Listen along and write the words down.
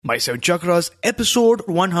My Seven Chakras, episode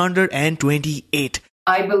 128.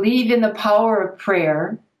 I believe in the power of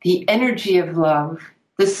prayer, the energy of love,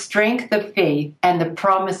 the strength of faith, and the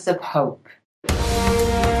promise of hope.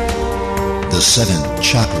 The seven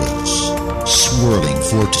chakras, swirling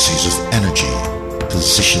vortices of energy,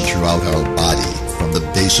 positioned throughout our body from the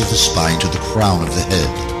base of the spine to the crown of the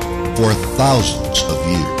head. For thousands of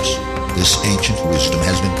years, this ancient wisdom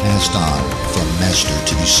has been passed on from master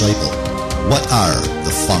to disciple. What are the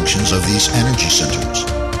functions of these energy centers?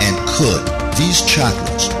 And could these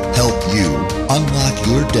chakras help you unlock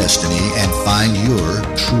your destiny and find your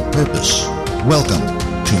true purpose? Welcome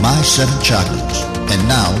to My Seven Chakras. And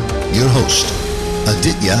now, your host,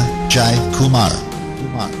 Aditya Jai Kumar.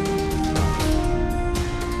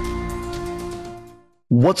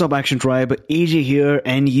 What's up, Action Tribe? AJ here,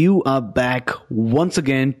 and you are back once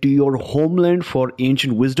again to your homeland for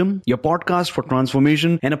ancient wisdom, your podcast for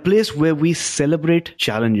transformation, and a place where we celebrate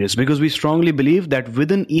challenges because we strongly believe that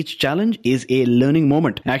within each challenge is a learning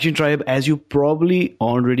moment. Action Tribe, as you probably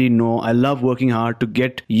already know, I love working hard to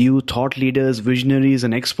get you thought leaders, visionaries,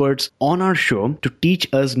 and experts on our show to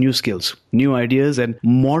teach us new skills, new ideas, and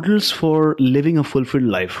models for living a fulfilled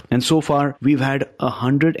life. And so far, we've had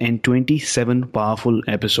 127 powerful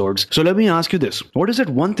episodes. So let me ask you this. What is that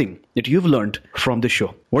one thing that you've learned from this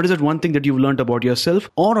show? What is that one thing that you've learned about yourself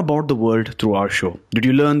or about the world through our show? Did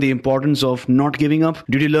you learn the importance of not giving up?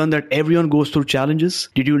 Did you learn that everyone goes through challenges?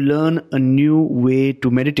 Did you learn a new way to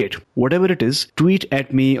meditate? Whatever it is, tweet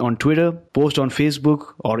at me on Twitter, post on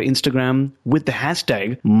Facebook or Instagram with the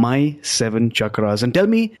hashtag My7Chakras and tell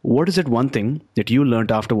me what is that one thing that you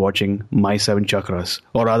learned after watching My 7 Chakras,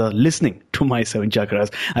 or rather listening to My 7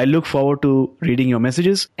 Chakras. I look forward to reading your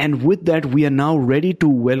messages. And with that, we are now ready to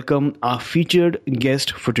welcome our featured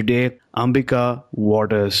guest for today, Ambika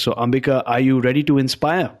Wauters. So Ambika, are you ready to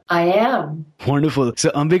inspire? I am. Wonderful. So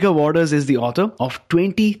Ambika Wauters is the author of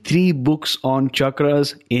 23 books on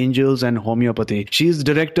chakras, angels, and homeopathy. She is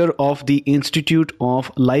director of the Institute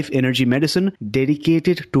of Life Energy Medicine,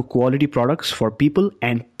 dedicated to quality products for people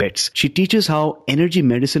and pets. She teaches how energy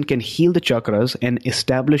medicine can heal the chakras and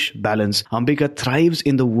establish balance. Ambika thrives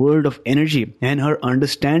in the world of energy, and her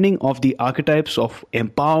understanding of the archetypes of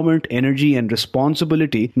empowerment, energy, and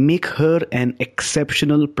responsibility make her an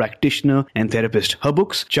exceptional practitioner and therapist. Her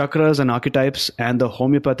books, Chakras and Archetypes, and the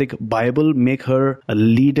Homeopathic Bible make her a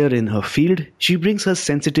leader in her field. She brings her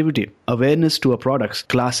sensitivity, awareness to her products,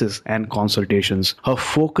 classes, and consultations. Her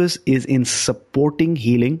focus is in supporting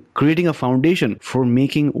healing, creating a foundation for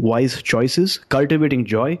making wise choices, cultivating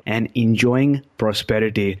joy, and enjoying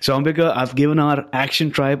prosperity. So Ambika, I've given our Action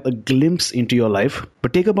Tribe a glimpse into your life,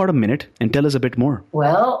 but take about a minute and tell us a bit more.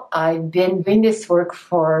 Well, I've been doing this work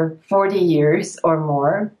for 40 years or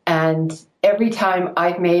more, and every time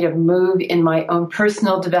I've made a move in my own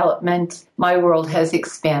personal development, my world has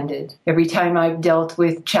expanded. Every time I've dealt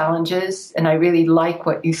with challenges, and I really like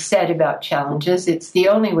what you said about challenges, it's the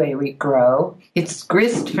only way we grow. It's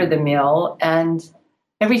grist for the mill, and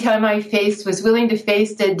every time I was willing to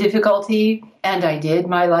face the difficulty, and I did,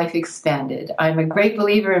 my life expanded. I'm a great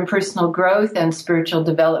believer in personal growth and spiritual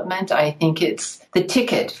development. I think it's the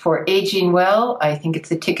ticket for aging well. I think it's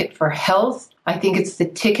the ticket for health. I think it's the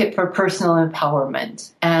ticket for personal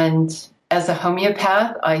empowerment. And as a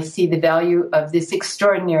homeopath, I see the value of this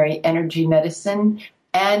extraordinary energy medicine,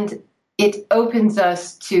 and it opens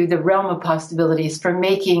us to the realm of possibilities for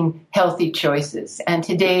making healthy choices. And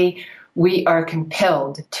today, we are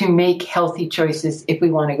compelled to make healthy choices if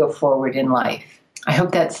we want to go forward in life. I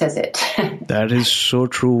hope that says it. That is so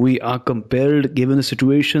true. We are compelled, given the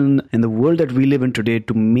situation and the world that we live in today,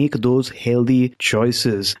 to make those healthy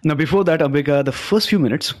choices. Now, before that, Ambika, the first few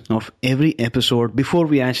minutes of every episode, before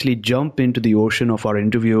we actually jump into the ocean of our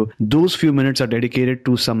interview, those few minutes are dedicated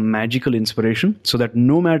to some magical inspiration so that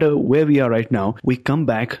no matter where we are right now, we come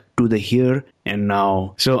back to the here and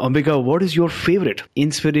now. So, Ambika, what is your favorite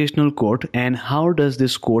inspirational quote, and how does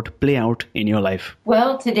this quote play out in your life?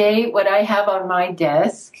 Well, today, what I have on my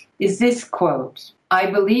desk is this quote.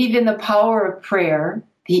 I believe in the power of prayer,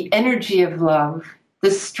 the energy of love,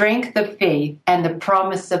 the strength of faith, and the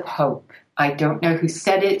promise of hope. I don't know who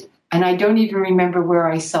said it, and I don't even remember where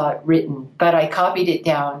I saw it written, but I copied it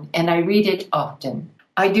down, and I read it often.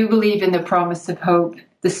 I do believe in the promise of hope,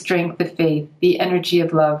 the strength of faith, the energy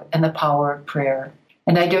of love, and the power of prayer.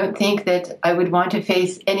 And I don't think that I would want to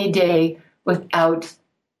face any day without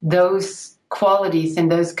those qualities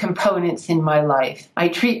and those components in my life. I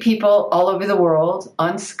treat people all over the world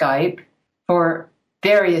on Skype for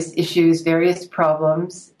various issues, various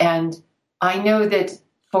problems, and I know that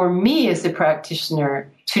for me as a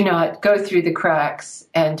practitioner to not go through the cracks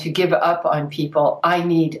and to give up on people, I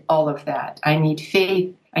need all of that. I need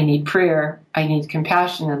faith, I need prayer, I need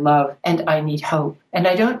compassion and love, and I need hope. And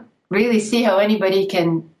I don't really see how anybody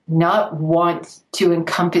can not want to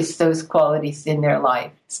encompass those qualities in their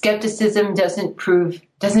life. Skepticism doesn't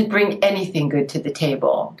bring anything good to the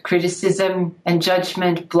table. Criticism and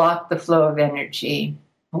judgment block the flow of energy.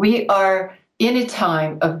 We are in a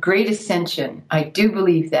time of great ascension. I do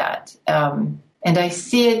believe that. And I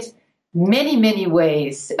see it many, many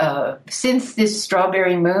ways. Since this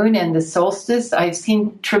strawberry moon and the solstice, I've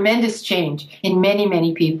seen tremendous change in many,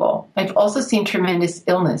 many people. I've also seen tremendous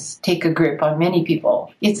illness take a grip on many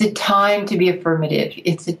people. It's a time to be affirmative.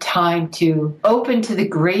 It's a time to open to the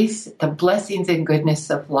grace, the blessings and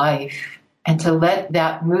goodness of life, and to let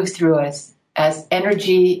that move through us as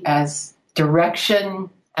energy, as direction,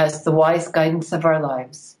 as the wise guidance of our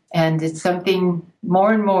lives. And it's something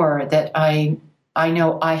more and more that I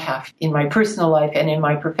know I have in my personal life and in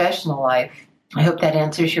my professional life. I hope that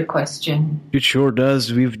answers your question. It sure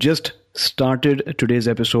does. We've just started today's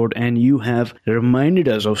episode and you have reminded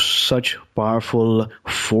us of such powerful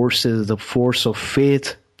forces, the force of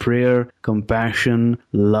faith, prayer, compassion,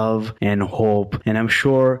 love, and hope. And I'm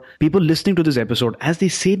sure people listening to this episode, as they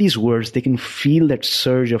say these words, they can feel that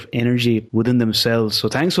surge of energy within themselves. So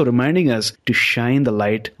thanks for reminding us to shine the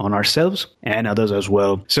light on ourselves and others as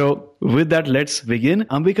well. So with that, let's begin.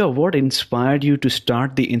 Ambika, what inspired you to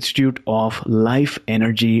start the Institute of Life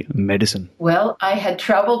Energy Medicine? Well, I had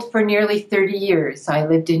traveled for nearly 30 years. I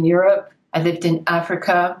lived in Europe. I lived in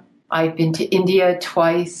Africa. I've been to India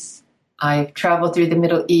twice. I've traveled through the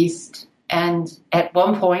Middle East, and at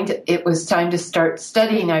one point it was time to start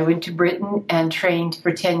studying. I went to Britain and trained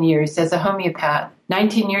for 10 years as a homeopath.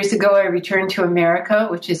 19 years ago, I returned to America,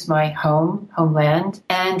 which is my homeland,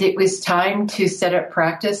 and it was time to set up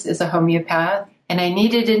practice as a homeopath. And I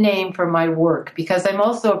needed a name for my work because I'm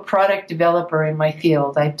also a product developer in my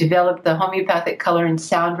field. I've developed the homeopathic color and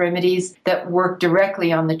sound remedies that work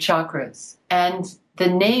directly on the chakras. And the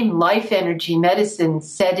name Life Energy Medicine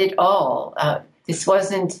said it all. This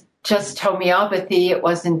wasn't just homeopathy. It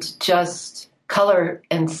wasn't just color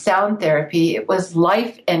and sound therapy. It was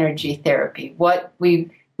life energy therapy. What we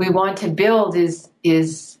want to build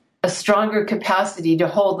is a stronger capacity to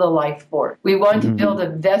hold the life force. We want to build a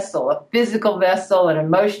vessel, a physical vessel, an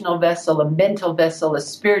emotional vessel, a mental vessel, a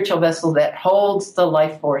spiritual vessel that holds the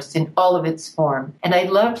life force in all of its form. And I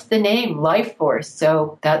loved the name Life Force.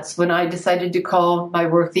 So that's when I decided to call my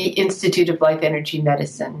work the Institute of Life Energy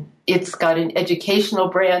Medicine. It's got an educational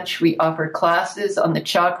branch. We offer classes on the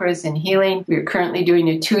chakras and healing. We're currently doing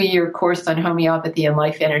a 2-year course on homeopathy and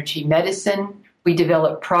life energy medicine. We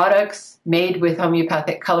develop products made with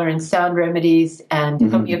homeopathic color and sound remedies and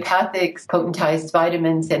homeopathic potentized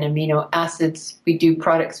vitamins and amino acids. We do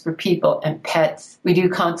products for people and pets. We do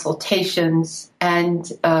consultations.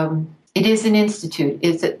 And it is an institute.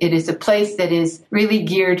 It is a place that is really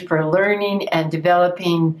geared for learning and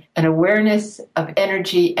developing an awareness of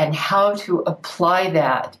energy and how to apply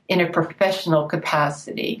that in a professional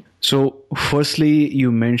capacity. So firstly,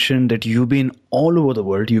 you mentioned that you've been all over the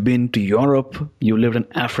world. You've been to Europe, you lived in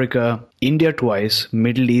Africa, India twice,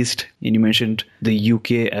 Middle East, and you mentioned the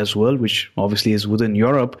UK as well, which obviously is within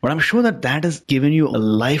Europe. But I'm sure that has given you a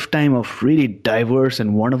lifetime of really diverse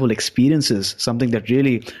and wonderful experiences, something that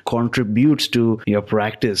really contributes to your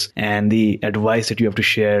practice and the advice that you have to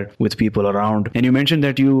share with people around. And you mentioned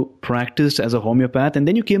that you practiced as a homeopath and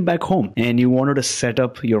then you came back home and you wanted to set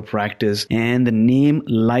up your practice, and the name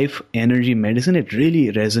Life Energy Medicine, it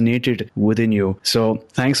really resonated within you. So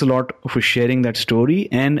thanks a lot for sharing that story.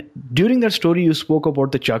 And during that story, you spoke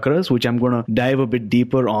about the chakras, which I'm going to dive a bit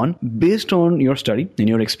deeper on. Based on your study and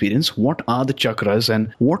your experience, what are the chakras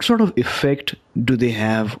and what sort of effect do they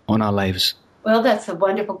have on our lives? Well, that's a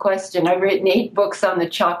wonderful question. I've written 8 books on the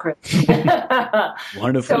chakras.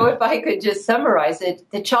 Wonderful. So if I could just summarize it,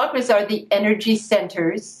 the chakras are the energy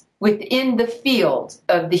centers within the field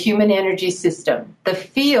of the human energy system. The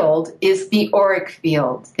field is the auric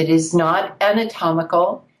field. It is not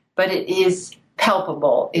anatomical, but it is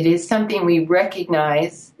palpable. It is something we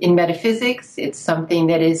recognize in metaphysics. It's something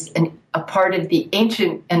that is a part of the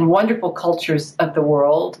ancient and wonderful cultures of the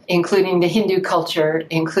world, including the Hindu culture,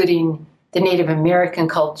 including the Native American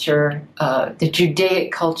culture, the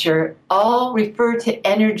Judaic culture, all refer to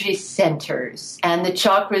energy centers. And the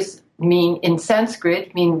chakras in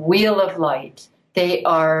Sanskrit mean wheel of light. They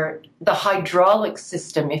are the hydraulic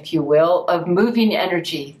system, if you will, of moving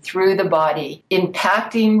energy through the body,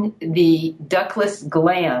 impacting the ductless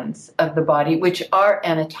glands of the body, which are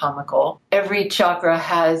anatomical. Every chakra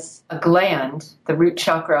has a gland. The root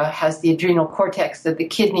chakra has the adrenal cortex of the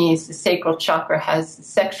kidneys. The sacral chakra has the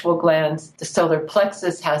sexual glands. The solar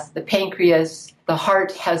plexus has the pancreas. The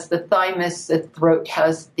heart has the thymus. The throat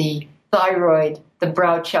has the thyroid. The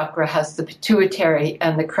brow chakra has the pituitary,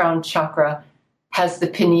 and the crown chakra has the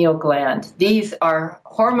pineal gland. These are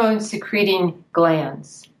hormone-secreting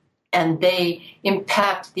glands, and they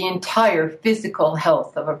impact the entire physical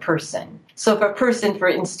health of a person. So if a person, for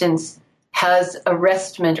instance, has a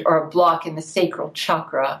restment or a block in the sacral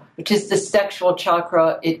chakra, which is the sexual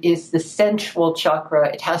chakra, it is the sensual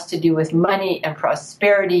chakra, it has to do with money and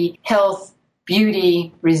prosperity, health,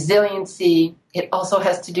 beauty, resiliency. It also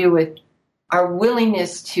has to do with our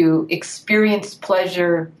willingness to experience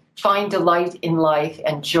pleasure, find delight in life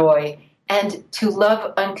and joy, and to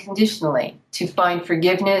love unconditionally, to find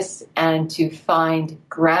forgiveness and to find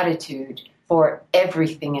gratitude for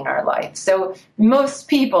everything in our life. So most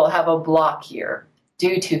people have a block here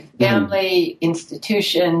due to family,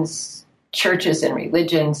 institutions, churches and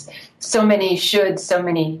religions. So many should, so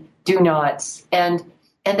many do nots. And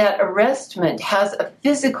that arrestment has a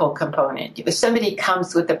physical component. If somebody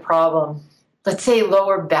comes with a problem, let's say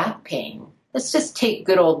lower back pain, let's just take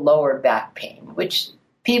good old lower back pain, which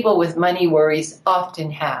people with money worries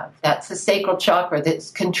often have. That's the sacral chakra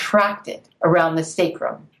that's contracted around the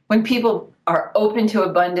sacrum. When people are open to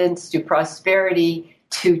abundance, to prosperity,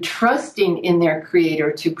 to trusting in their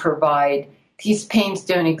creator to provide, these pains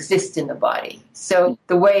don't exist in the body. So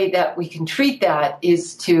the way that we can treat that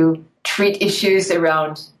is to treat issues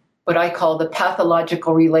around what I call the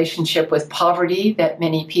pathological relationship with poverty that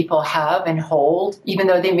many people have and hold. Even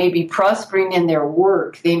though they may be prospering in their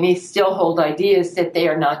work, they may still hold ideas that they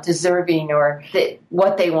are not deserving or that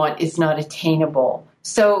what they want is not attainable.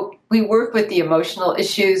 So we work with the emotional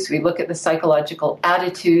issues, we look at the psychological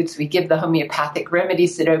attitudes, we give the homeopathic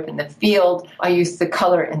remedies that open the field. I use the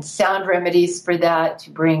color and sound remedies for that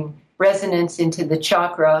to bring resonance into the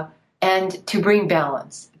chakra and to bring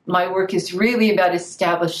balance. My work is really about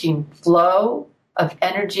establishing flow of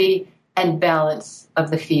energy and balance of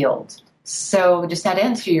the field. So does that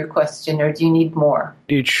answer your question, or do you need more?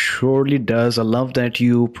 It surely does. I love that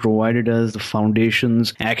you provided us the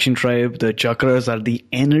foundations. Action Tribe, the chakras are the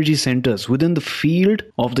energy centers within the field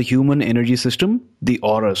of the human energy system, the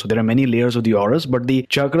auras. So there are many layers of the auras, but the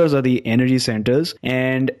chakras are the energy centers.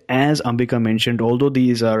 And as Ambika mentioned, although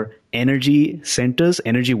these are energy centers,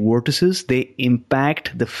 energy vortices, they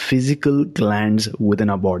impact the physical glands within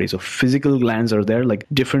our body. So physical glands are there, like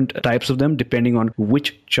different types of them, depending on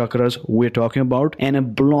which chakras we're talking about. And a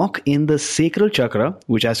block in the sacral chakra,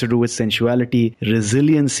 which has to do with sensuality,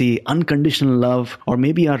 resiliency, unconditional love, or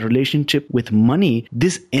maybe our relationship with money,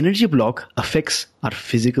 this energy block affects our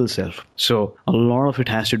physical self. So a lot of it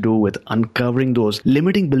has to do with uncovering those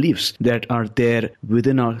limiting beliefs that are there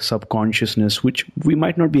within our subconsciousness, which we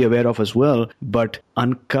might not be aware of as well, but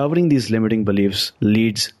uncovering these limiting beliefs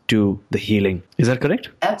leads to the healing. Is that correct?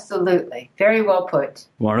 Absolutely. Very well put.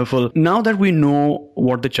 Wonderful. Now that we know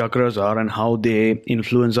what the chakras are and how they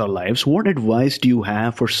influence our lives, what advice do you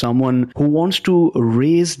have for someone who wants to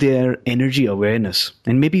raise their energy awareness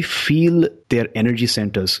and maybe feel their energy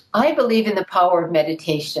centers? I believe in the power of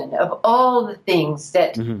meditation, of all the things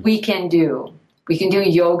that we can do. We can do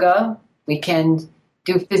yoga, we can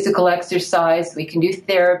do physical exercise, we can do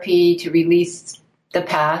therapy to release the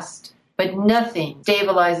past, but nothing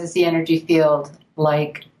stabilizes the energy field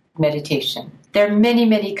like meditation. There are many,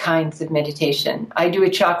 many kinds of meditation. I do a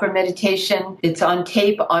chakra meditation. It's on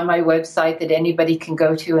tape on my website that anybody can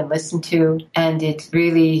go to and listen to, and it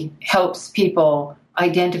really helps people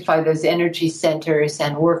identify those energy centers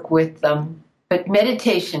and work with them. But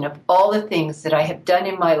meditation, of all the things that I have done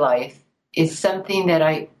in my life, is something that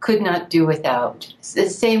I could not do without. It's the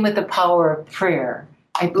same with the power of prayer.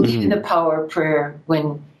 I believe in the power of prayer.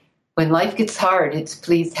 When life gets hard, it's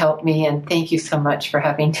please help me, and thank you so much for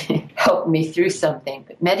having to help me through something.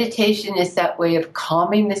 But meditation is that way of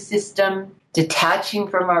calming the system, detaching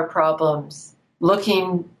from our problems,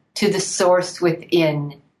 looking to the source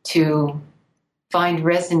within to find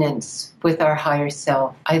resonance with our higher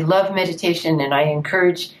self. I love meditation, and I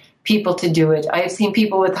encourage people to do it. I have seen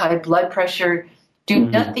people with high blood pressure do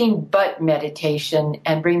nothing but meditation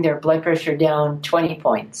and bring their blood pressure down 20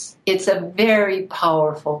 points. It's a very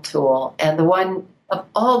powerful tool, and the one of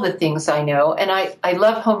all the things I know, and I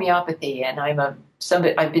love homeopathy, and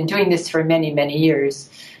I've been doing this for many, many years,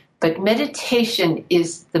 but meditation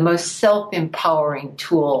is the most self-empowering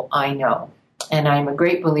tool I know. And I'm a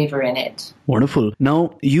great believer in it. Wonderful.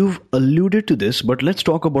 Now, you've alluded to this, but let's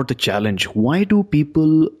talk about the challenge. Why do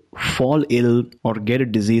people fall ill or get a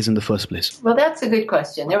disease in the first place? Well, that's a good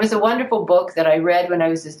question. There was a wonderful book that I read when I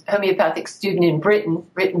was a homeopathic student in Britain,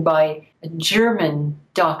 written by a German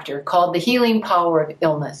doctor, called The Healing Power of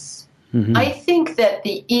Illness. Mm-hmm. I think that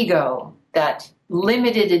the ego, that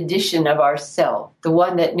limited edition of ourself, the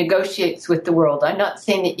one that negotiates with the world, I'm not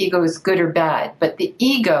saying the ego is good or bad, but the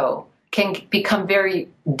ego can become very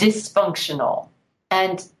dysfunctional,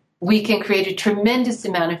 and we can create a tremendous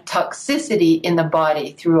amount of toxicity in the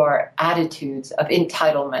body through our attitudes of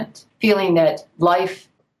entitlement, feeling that life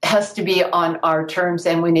has to be on our terms,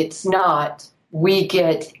 and when it's not, we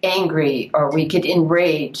get angry or we get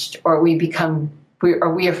enraged or we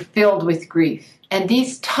are filled with grief. And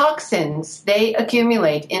these toxins, they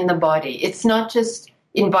accumulate in the body. It's not just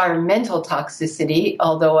environmental toxicity,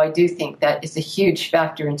 although I do think that is a huge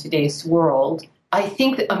factor in today's world. I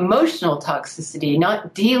think that emotional toxicity,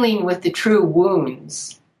 not dealing with the true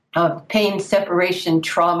wounds of pain, separation,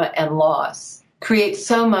 trauma, and loss, creates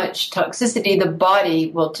so much toxicity the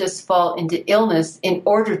body will just fall into illness in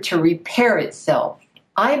order to repair itself.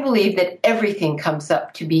 I believe that everything comes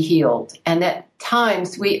up to be healed, and at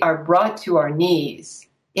times we are brought to our knees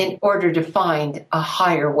in order to find a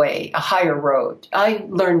higher way, a higher road. I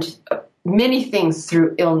learned many things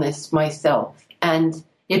through illness myself, and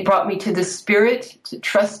it brought me to the spirit, to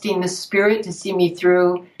trusting the spirit to see me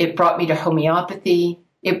through. It brought me to homeopathy.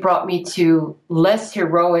 It brought me to less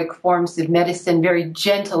heroic forms of medicine, very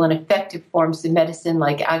gentle and effective forms of medicine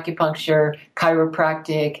like acupuncture,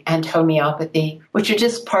 chiropractic, and homeopathy, which are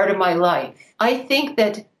just part of my life. I think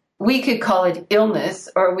that we could call it illness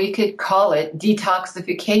or we could call it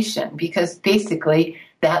detoxification, because basically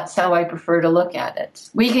that's how I prefer to look at it.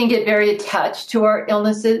 We can get very attached to our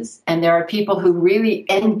illnesses, and there are people who really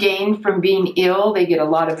gain from being ill. They get a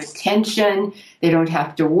lot of attention. They don't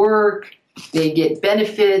have to work. They get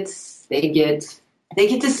benefits. They get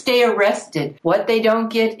to stay arrested. What they don't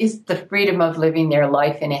get is the freedom of living their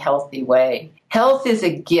life in a healthy way. Health is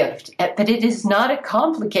a gift, but it is not a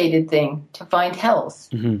complicated thing to find health.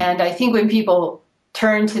 Mm-hmm. And I think when people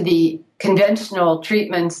turn to the conventional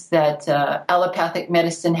treatments that allopathic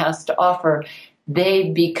medicine has to offer,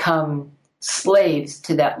 they become slaves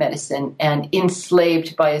to that medicine and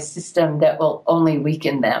enslaved by a system that will only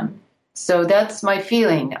weaken them. So that's my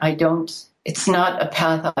feeling. It's not a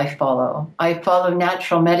path I follow. I follow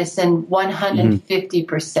natural medicine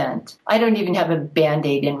 150%. I don't even have a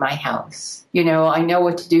Band-Aid in my house. I know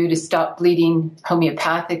what to do to stop bleeding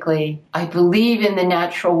homeopathically. I believe in the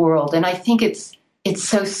natural world, and I think it's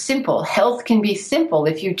so simple. Health can be simple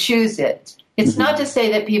if you choose it. It's not to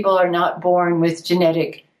say that people are not born with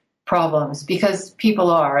genetic problems, because people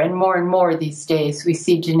are, and more these days we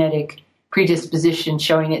see genetic predisposition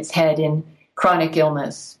showing its head in chronic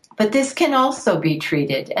illness. But this can also be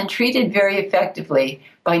treated, and treated very effectively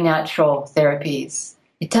by natural therapies.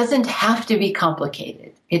 It doesn't have to be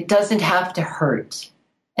complicated. It doesn't have to hurt.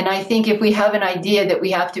 And I think if we have an idea that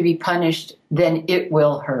we have to be punished, then it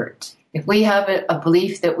will hurt. If we have a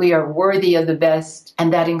belief that we are worthy of the best,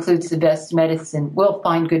 and that includes the best medicine, we'll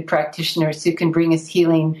find good practitioners who can bring us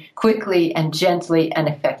healing quickly and gently and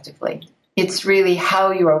effectively. It's really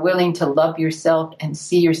how you are willing to love yourself and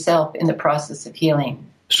see yourself in the process of healing.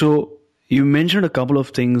 So you mentioned a couple of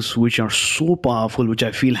things which are so powerful, which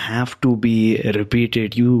I feel have to be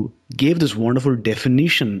repeated. You gave this wonderful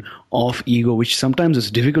definition of ego, which sometimes is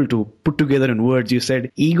difficult to put together in words. You said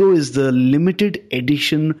ego is the limited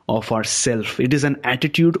edition of our self. It is an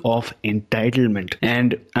attitude of entitlement.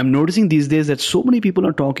 And I'm noticing these days that so many people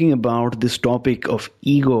are talking about this topic of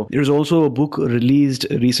ego. There's also a book released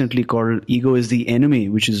recently called Ego is the Enemy,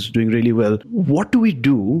 which is doing really well. What do we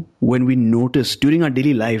do when we notice during our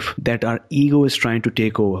daily life that our ego is trying to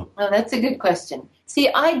take over? Well, that's a good question. See,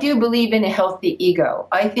 I do believe in a healthy ego.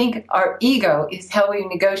 I think our ego is how we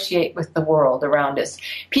negotiate with the world around us.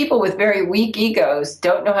 People with very weak egos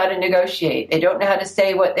don't know how to negotiate. They don't know how to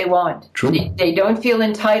say what they want. True. They don't feel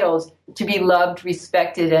entitled to be loved,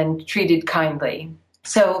 respected, and treated kindly.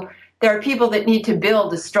 So there are people that need to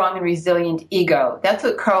build a strong and resilient ego. That's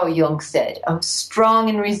what Carl Jung said. A strong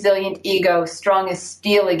and resilient ego, strong as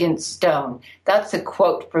steel against stone. That's a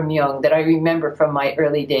quote from Jung that I remember from my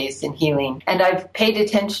early days in healing. And I've paid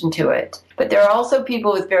attention to it. But there are also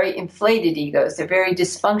people with very inflated egos. They're very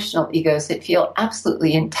dysfunctional egos that feel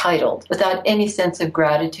absolutely entitled without any sense of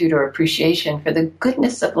gratitude or appreciation for the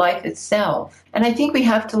goodness of life itself. And I think we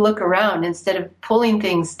have to look around instead of pulling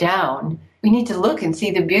things down. We need to look and see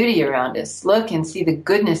the beauty around us, look and see the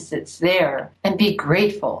goodness that's there, and be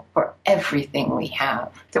grateful for everything we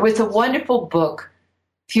have. There was a wonderful book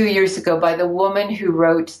a few years ago by the woman who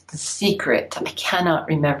wrote The Secret. I cannot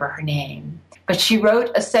remember her name. But she wrote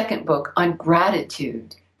a second book on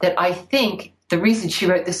gratitude that I think the reason she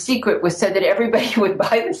wrote The Secret was so that everybody would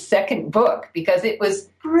buy the second book, because it was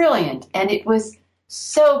brilliant and it was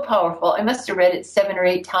so powerful. I must have read it 7 or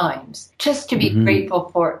 8 times just to be grateful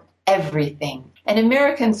for everything. And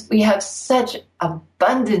Americans, we have such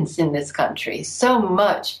abundance in this country, so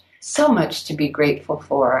much to be grateful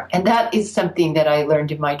for. And that is something that I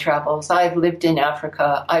learned in my travels. I've lived in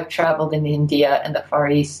Africa, I've traveled in India and the Far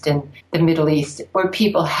East and the Middle East, where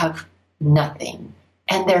people have nothing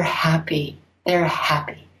and they're happy. They're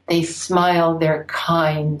happy. They smile, they're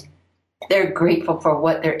kind. They're grateful for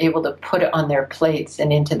what they're able to put on their plates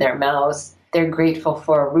and into their mouths. They're grateful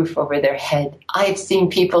for a roof over their head. I've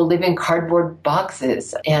seen people live in cardboard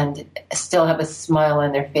boxes and still have a smile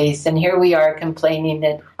on their face. And here we are complaining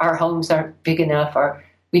that our homes aren't big enough, or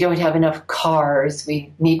we don't have enough cars.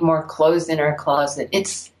 We need more clothes in our closet.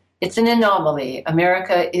 It's an anomaly.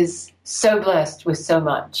 America is so blessed with so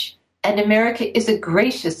much. And America is a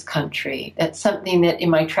gracious country. That's something that in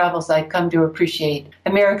my travels I've come to appreciate.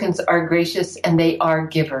 Americans are gracious and they are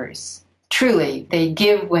givers. Truly, they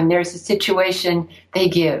give when there's a situation, they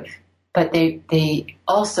give. But they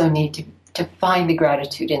also need to find the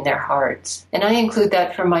gratitude in their hearts. And I include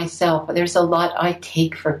that for myself. There's a lot I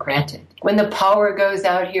take for granted. When the power goes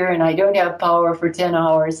out here and I don't have power for 10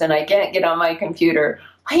 hours and I can't get on my computer,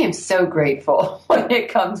 I am so grateful when it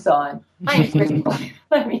comes on. I'm grateful.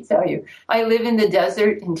 Let me tell you, I live in the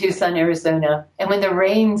desert in Tucson, Arizona, and when the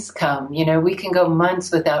rains come, we can go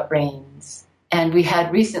months without rains. And we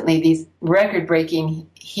had recently these record-breaking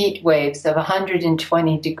heat waves of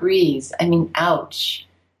 120 degrees. I mean, ouch.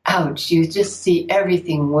 Ouch. You just see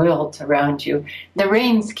everything wilt around you. The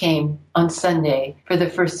rains came on Sunday for the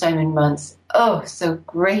first time in months. Oh, so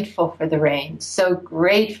grateful for the rain. So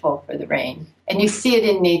grateful for the rain. And you see it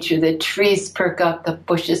in nature. The trees perk up, the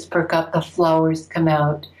bushes perk up, the flowers come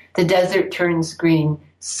out. The desert turns green.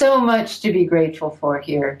 So much to be grateful for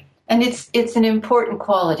here. And it's an important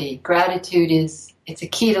quality. Gratitude it's a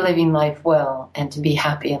key to living life well and to be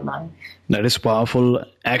happy in life. That is powerful.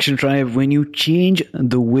 Action Tribe, when you change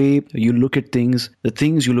the way you look at things, the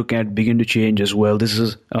things you look at begin to change as well. This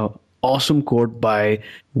is an awesome quote by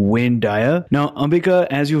Wayne Dyer. Now, Ambika,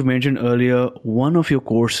 as you've mentioned earlier, one of your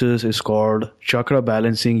courses is called Chakra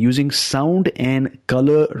Balancing using sound and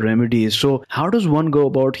color remedies. So how does one go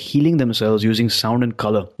about healing themselves using sound and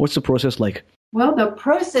color? What's the process like? Well, the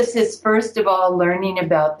process is first of all learning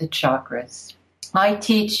about the chakras. I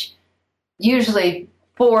teach usually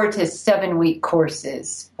 4 to 7 week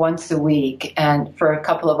courses once a week and for a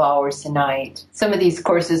couple of hours a night. Some of these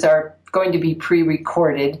courses are going to be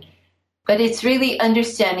pre-recorded, but it's really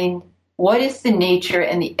understanding what is the nature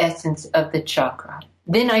and the essence of the chakra.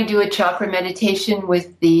 Then I do a chakra meditation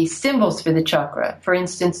with the symbols for the chakra. For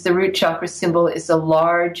instance, the root chakra symbol is a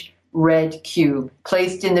large red cube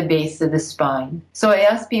placed in the base of the spine. So I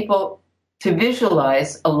ask people to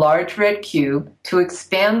visualize a large red cube, to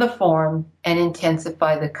expand the form and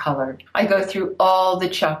intensify the color. I go through all the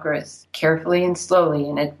chakras carefully and slowly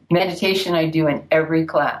in a meditation I do in every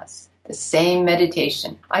class. The same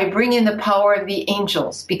meditation. I bring in the power of the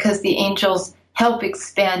angels because the angels help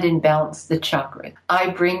expand and balance the chakra. I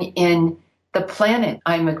bring in the planet.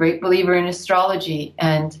 I'm a great believer in astrology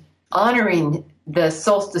and honoring the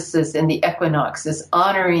solstices and the equinoxes,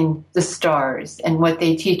 honoring the stars and what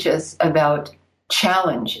they teach us about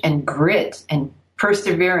challenge and grit and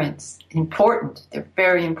perseverance. Important. They're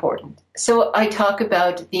very important. So I talk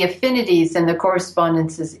about the affinities and the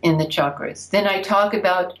correspondences in the chakras. Then I talk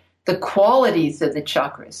about the qualities of the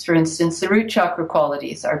chakras. For instance, the root chakra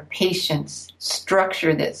qualities are patience,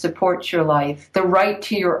 structure that supports your life, the right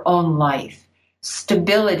to your own life,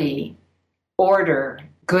 stability, order,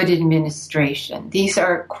 good administration. These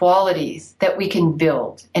are qualities that we can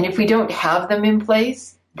build. And if we don't have them in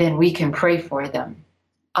place, then we can pray for them.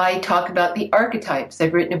 I talk about the archetypes.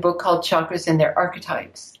 I've written a book called Chakras and Their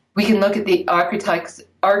Archetypes. We can look at the archetypes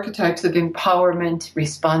of empowerment,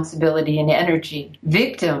 responsibility, and energy.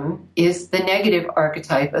 Victim is the negative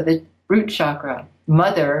archetype of the root chakra.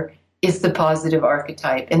 Mother is the positive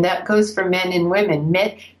archetype. And that goes for men and women.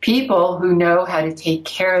 People who know how to take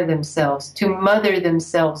care of themselves, to mother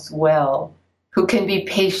themselves well, who can be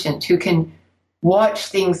patient, who can watch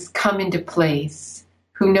things come into place,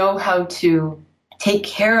 who know how to take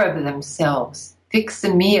care of themselves, fix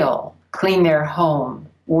a meal, clean their home,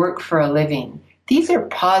 work for a living. These are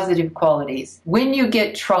positive qualities. When you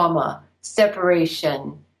get trauma,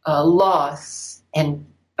 separation, loss, and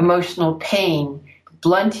emotional pain,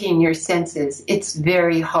 blunting your senses, it's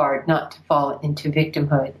very hard not to fall into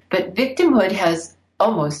victimhood. But victimhood has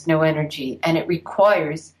almost no energy, and it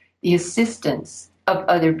requires the assistance of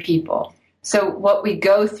other people. So what we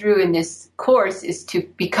go through in this course is to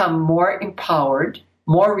become more empowered,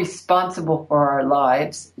 more responsible for our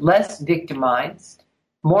lives, less victimized,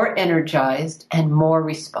 more energized, and more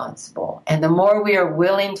responsible. And the more we are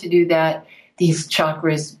willing to do that, these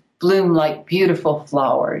chakras bloom like beautiful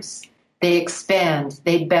flowers. They expand,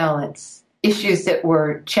 they balance. Issues that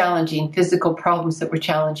were challenging, physical problems that were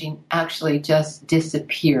challenging, actually just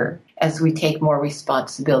disappear as we take more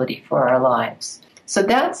responsibility for our lives. So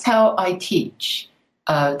that's how I teach.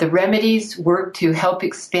 The remedies work to help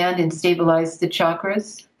expand and stabilize the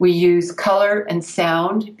chakras. We use color and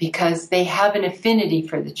sound because they have an affinity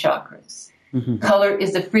for the chakras. Mm-hmm. Color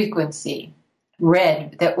is a frequency.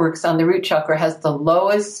 Red, that works on the root chakra, has the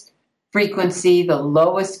lowest frequency, the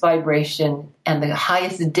lowest vibration, and the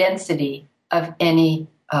highest density of any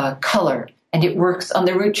color. And it works on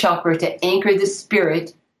the root chakra to anchor the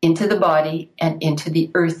spirit into the body and into the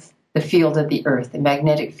earth, the field of the earth, the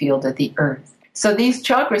magnetic field of the earth. So these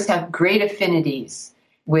chakras have great affinities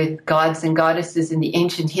with gods and goddesses. In the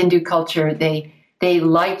ancient Hindu culture, they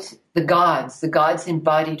liked the gods. The gods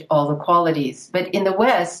embodied all the qualities. But in the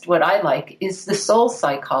West, what I like is the soul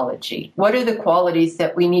psychology. What are the qualities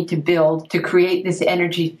that we need to build to create this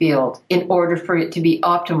energy field in order for it to be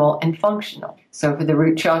optimal and functional? So for the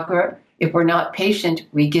root chakra, if we're not patient,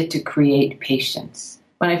 we get to create patience.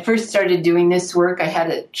 When I first started doing this work, I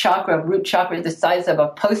had a root chakra the size of a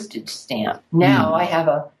postage stamp. Now I have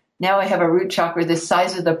a root chakra the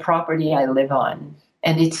size of the property I live on,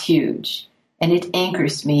 and it's huge. And it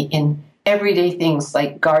anchors me in everyday things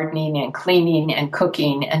like gardening and cleaning and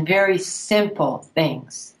cooking and very simple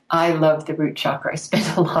things. I love the root chakra. I spend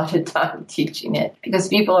a lot of time teaching it because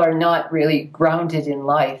people are not really grounded in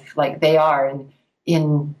life like they are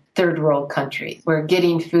in third world countries, where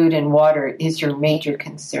getting food and water is your major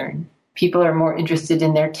concern. People are more interested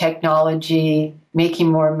in their technology,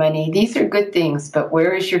 making more money. These are good things, but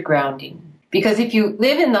where is your grounding? Because if you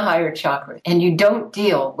live in the higher chakra and you don't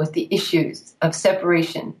deal with the issues of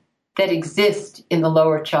separation that exist in the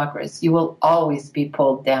lower chakras, you will always be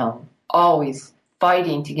pulled down, always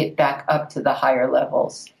fighting to get back up to the higher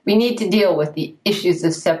levels. We need to deal with the issues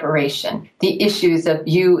of separation, the issues of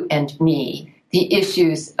you and me, the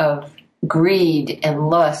issues of greed and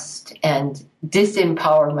lust and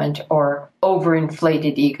disempowerment or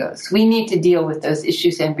overinflated egos. We need to deal with those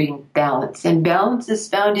issues and bring balance. And balance is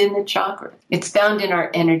found in the chakra. It's found in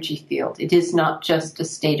our energy field. It is not just a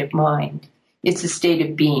state of mind. It's a state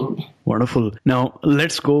of being. Wonderful. Now,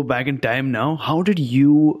 let's go back in time now. How did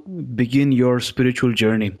you begin your spiritual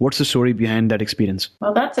journey? What's the story behind that experience?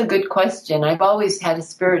 Well, that's a good question. I've always had a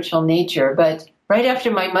spiritual nature, but right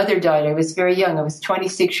after my mother died, I was very young. I was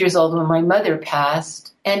 26 years old when my mother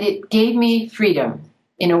passed, and it gave me freedom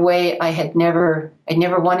in a way I never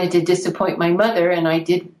wanted to disappoint my mother, and I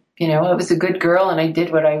did, I was a good girl and I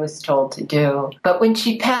did what I was told to do. But when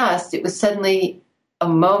she passed, it was suddenly a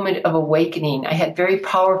moment of awakening. I had very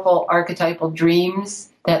powerful archetypal dreams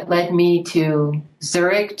that led me to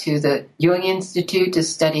Zurich, to the Jung Institute, to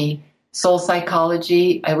study soul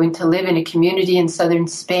psychology. I went to live in a community in southern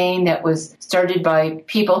Spain that was started by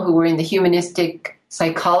people who were in the humanistic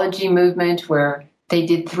psychology movement, where they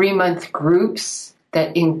did 3-month groups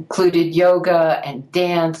that included yoga and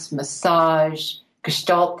dance, massage,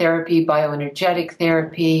 gestalt therapy, bioenergetic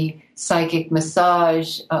therapy, psychic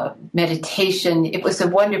massage, meditation. It was a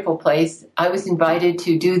wonderful place. I was invited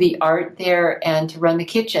to do the art there and to run the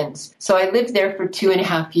kitchens. So I lived there for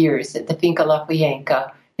 2.5 years at the Finca La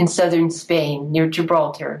Fuenca in southern Spain, near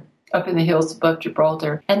Gibraltar, up in the hills above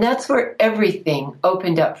Gibraltar. And that's where everything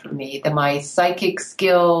opened up for me. My psychic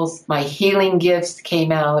skills, my healing gifts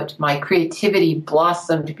came out, my creativity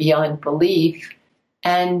blossomed beyond belief.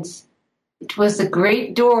 And it was a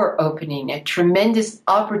great door opening, a tremendous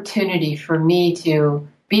opportunity for me to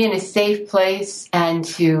be in a safe place and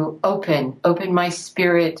to open my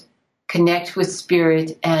spirit, connect with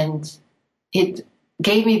spirit. And it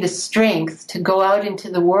gave me the strength to go out into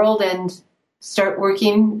the world and start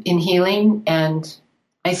working in healing. And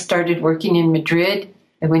I started working in Madrid.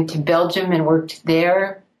 I went to Belgium and worked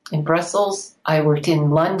there, in Brussels. I worked in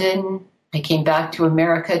London. I came back to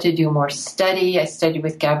America to do more study. I studied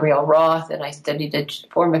with Gabrielle Roth, and I studied a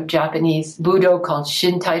form of Japanese Budo called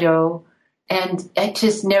Shintai-do. And it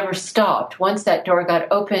just never stopped. Once that door got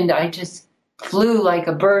opened, I just flew like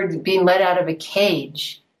a bird being let out of a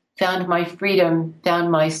cage, found my freedom, found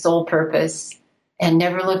my soul purpose, and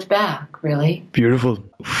never looked back, really. Beautiful.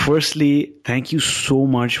 Firstly, thank you so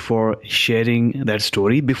much for sharing that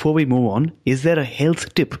story. Before we move on, is there a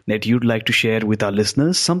health tip that you'd like to share with our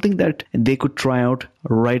listeners? Something that they could try out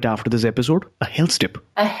right after this episode? A health tip.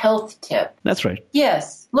 A health tip. That's right.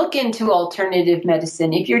 Yes. Look into alternative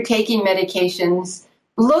medicine. If you're taking medications,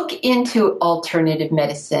 look into alternative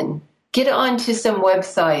medicine. Get onto some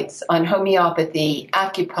websites on homeopathy,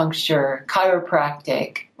 acupuncture,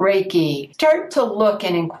 chiropractic, Reiki. Start to look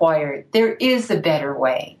and inquire. There is a better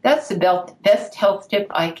way. That's the best health tip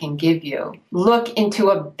I can give you. Look into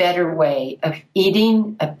a better way of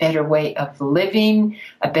eating, a better way of living,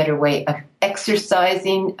 a better way of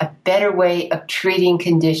exercising, a better way of treating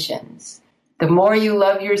conditions. The more you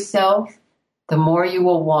love yourself, the more you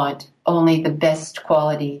will want only the best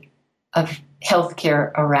quality of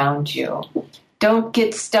healthcare around you. Don't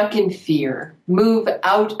get stuck in fear. Move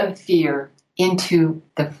out of fear into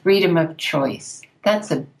the freedom of choice. That's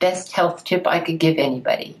the best health tip I could give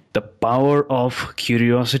anybody. The power of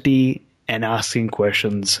curiosity and asking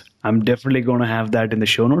questions. I'm definitely going to have that in the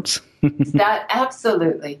show notes. That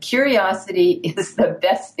absolutely. Curiosity is the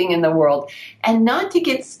best thing in the world. And not to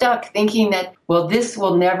get stuck thinking that, well, this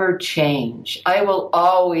will never change. I will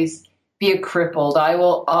always be crippled. I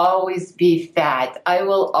will always be fat. I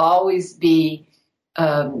will always be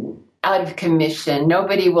out of commission.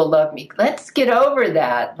 Nobody will love me. Let's get over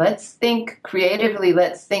that. Let's think creatively.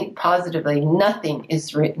 Let's think positively. Nothing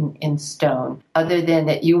is written in stone other than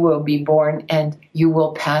that you will be born and you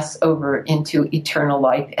will pass over into eternal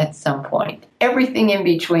life at some point. Everything in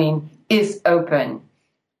between is open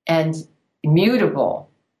and immutable.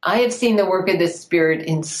 I have seen the work of the Spirit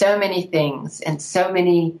in so many things and so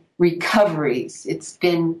many recoveries. It's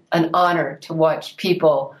been an honor to watch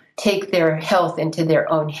people take their health into their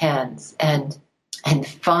own hands and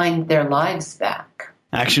find their lives back.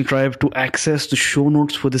 Action Tribe, to access the show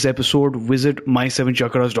notes for this episode, visit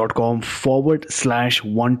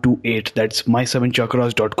my7chakras.com/128. That's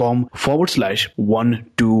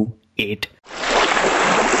my7chakras.com/128.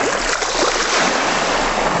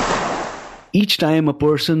 Each time a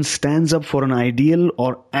person stands up for an ideal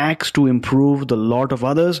or acts to improve the lot of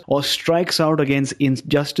others or strikes out against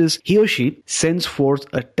injustice, he or she sends forth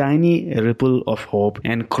a tiny ripple of hope,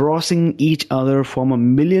 and crossing each other from a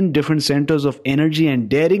million different centers of energy and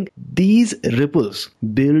daring, these ripples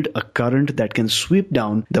build a current that can sweep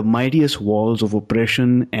down the mightiest walls of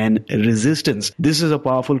oppression and resistance. This is a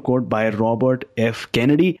powerful quote by Robert F.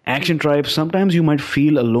 Kennedy. Action Tribe, sometimes you might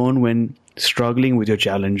feel alone when struggling with your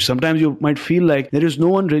challenge. Sometimes you might feel like there is no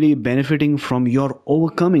one really benefiting from your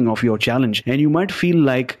overcoming of your challenge, and you might feel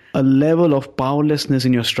like a level of powerlessness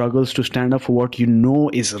in your struggles to stand up for what you know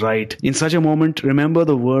is right. In such a moment, remember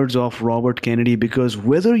the words of Robert Kennedy, because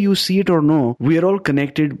whether you see it or no, we are all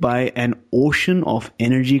connected by an ocean of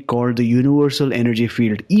energy called the universal energy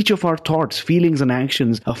field. Each of our thoughts, feelings, and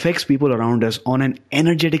actions affects people around us on an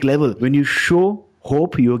energetic level. When you show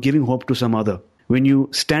hope, you are giving hope to some other. When you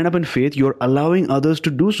stand up in faith, you're allowing others to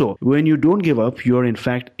do so. When you don't give up, you're in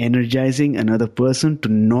fact energizing another person to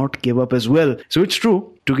not give up as well. So it's true.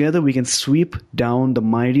 Together we can sweep down the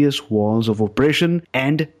mightiest walls of oppression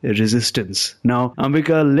and resistance. Now,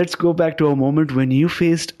 Ambika, let's go back to a moment when you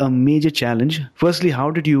faced a major challenge. Firstly,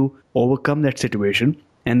 how did you overcome that situation?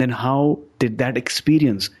 And then how did that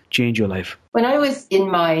experience change your life? When I was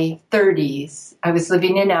in my 30s, I was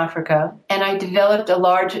living in Africa and I developed a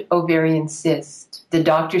large ovarian cyst. The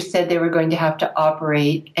doctor said they were going to have to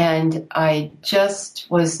operate, and I just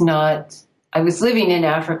was not. I was living in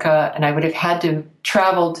Africa and I would have had to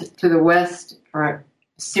travel to the West for a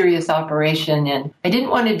serious operation, and I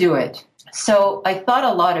didn't want to do it. So I thought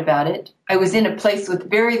a lot about it. I was in a place with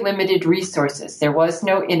very limited resources. There was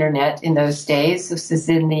no internet in those days. This is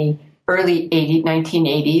in the early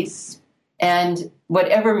 1980s. And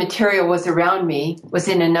whatever material was around me was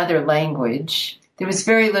in another language. There was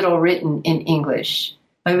very little written in English.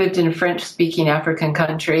 I lived in a French-speaking African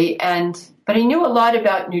country, but I knew a lot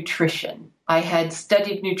about nutrition. I had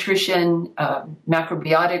studied nutrition,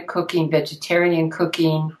 macrobiotic cooking, vegetarian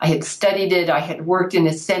cooking. I had studied it. I had worked in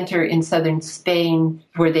a center in southern Spain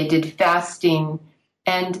where they did fasting.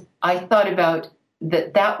 And I thought about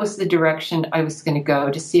that was the direction I was going to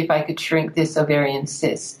go to see if I could shrink this ovarian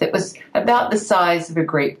cyst that was about the size of a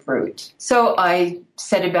grapefruit. So I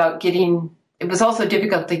set about it was also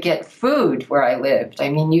difficult to get food where I lived. I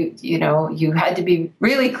mean, you had to be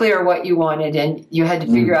really clear what you wanted, and you had to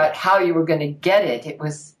figure out how you were going to get it.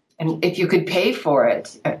 And if you could pay for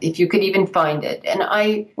it, if you could even find it. And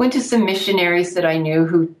I went to some missionaries that I knew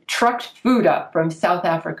who trucked food up from South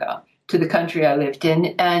Africa to the country I lived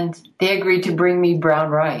in, and they agreed to bring me brown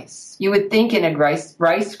rice. You would think in a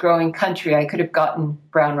rice-growing country I could have gotten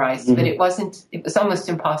brown rice, but it wasn't. It was almost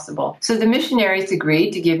impossible. So the missionaries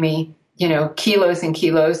agreed to give me, kilos and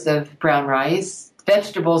kilos of brown rice.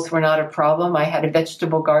 Vegetables were not a problem. I had a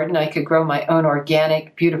vegetable garden. I could grow my own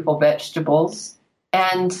organic, beautiful vegetables.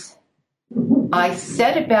 And I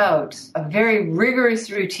set about a very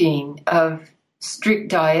rigorous routine of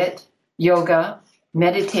strict diet, yoga,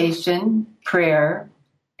 meditation, prayer,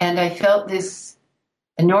 and I felt this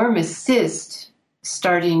enormous cyst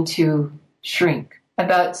starting to shrink.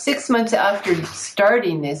 About 6 months after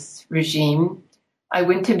starting this regime, I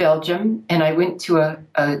went to Belgium and I went to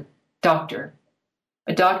a doctor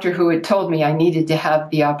who had told me I needed to have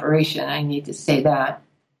the operation. I need to say that.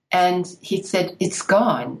 And he said, it's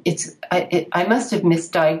gone. I must have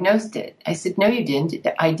misdiagnosed it. I said, no, you didn't.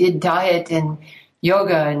 I did diet and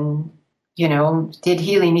yoga and, did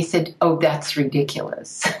healing. He said, oh, that's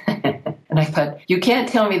ridiculous. And I thought, you can't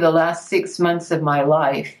tell me the last 6 months of my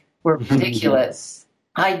life were ridiculous.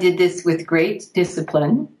 I did this with great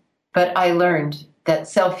discipline, but I learned that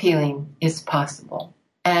self-healing is possible.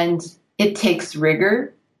 And it takes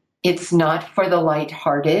rigor. It's not for the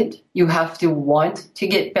lighthearted. You have to want to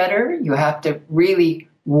get better. You have to really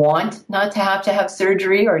want not to have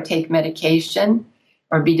surgery or take medication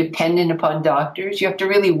or be dependent upon doctors. You have to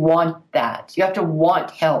really want that. You have to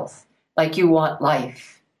want health like you want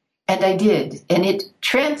life. And I did. And it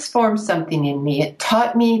transformed something in me. It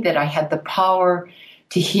taught me that I had the power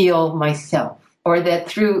to heal myself, or that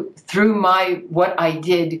through what I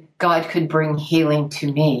did, God could bring healing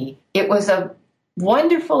to me. It was a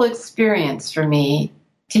wonderful experience for me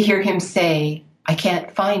to hear him say, I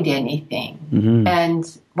can't find anything. Mm-hmm.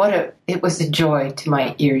 And it was a joy to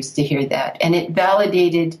my ears to hear that. And it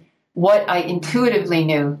validated what I intuitively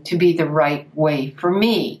knew to be the right way for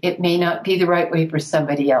me. It may not be the right way for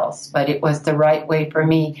somebody else, but it was the right way for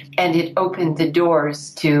me. And it opened the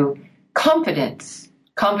doors to confidence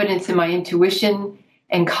in my intuition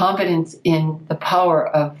and confidence in the power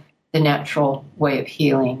of the natural way of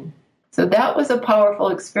healing. So that was a powerful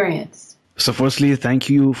experience. So firstly, thank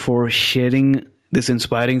you for sharing this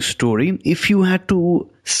inspiring story. If you had to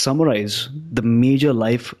summarize the major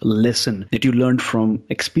life lesson that you learned from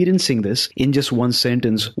experiencing this in just one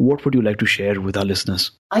sentence, what would you like to share with our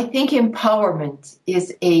listeners? I think empowerment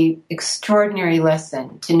is an extraordinary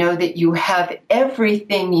lesson to know that you have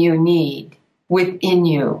everything you need within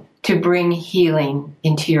you to bring healing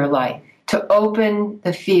into your life, to open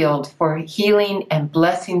the field for healing and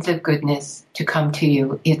blessings of goodness to come to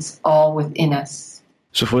you. It's all within us.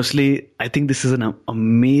 So firstly, I think this is an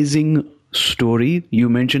amazing story. You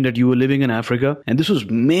mentioned that you were living in Africa, and this was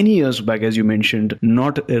many years back, as you mentioned,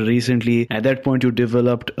 not recently. At that point, you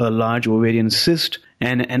developed a large ovarian cyst,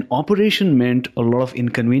 and an operation meant a lot of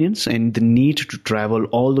inconvenience and the need to travel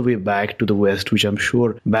all the way back to the West, which I'm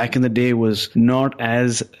sure back in the day was not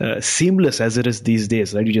as seamless as it is these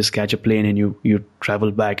days, right? You just catch a plane and you travel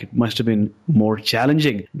back. It must have been more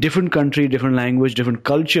challenging. Different country, different language, different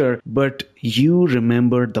culture, but you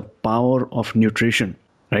remembered the power of nutrition.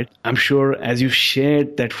 Right? I'm sure as you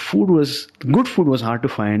shared that good food was hard to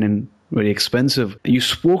find and very expensive. You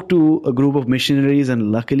spoke to a group of missionaries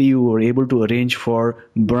and luckily you were able to arrange for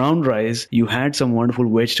brown rice. You had some wonderful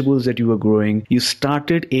vegetables that you were growing. You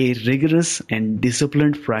started a rigorous and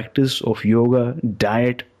disciplined practice of yoga,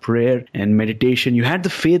 diet, prayer, and meditation. You had the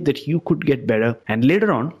faith that you could get better. And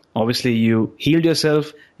later on, obviously you healed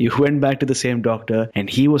yourself. You went back to the same doctor and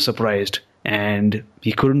he was surprised. And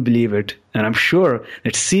he couldn't believe it. And I'm sure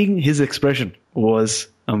that seeing his expression was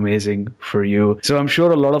amazing for you. So I'm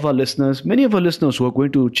sure a lot of our listeners, many of our listeners who are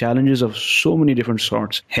going to challenges of so many different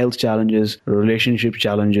sorts, health challenges, relationship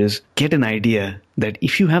challenges, get an idea that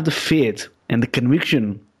if you have the faith and the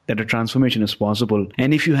conviction that a transformation is possible,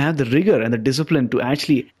 and if you have the rigor and the discipline to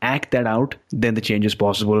actually act that out, then the change is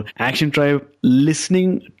possible. Action Tribe,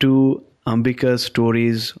 listening to Ambika's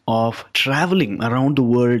stories of traveling around the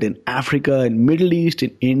world in Africa, in Middle East,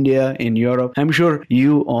 in India, in Europe. I'm sure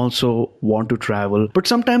you also want to travel, but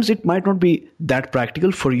sometimes it might not be that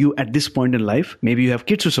practical for you at this point in life. Maybe you have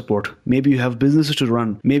kids to support. Maybe you have businesses to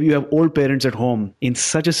run. Maybe you have old parents at home. In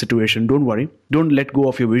such a situation, don't worry. Don't let go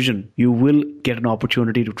of your vision. You will get an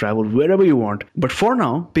opportunity to travel wherever you want. But for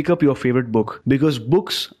now, pick up your favorite book, because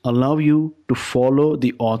books allow you to follow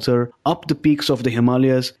the author up the peaks of the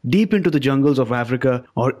Himalayas, deep into the jungles of Africa,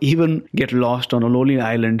 or even get lost on a lonely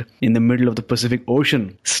island in the middle of the Pacific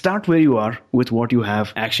Ocean. Start where you are with what you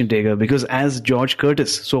have, action taker, because as George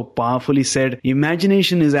Curtis so powerfully said,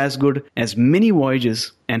 imagination is as good as many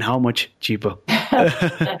voyages and how much cheaper.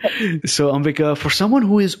 So, Ambika, for someone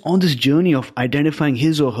who is on this journey of identifying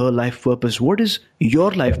his or her life purpose, what is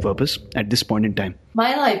your life purpose at this point in time?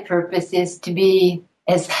 My life purpose is to be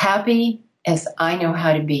as happy as I know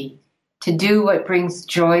how to be, to do what brings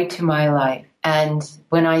joy to my life. And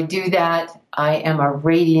when I do that, I am a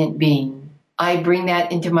radiant being. I bring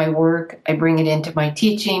that into my work. I bring it into my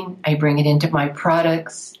teaching. I bring it into my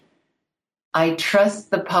products. I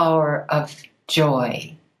trust the power of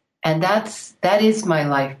joy. And that is my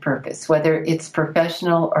life purpose, whether it's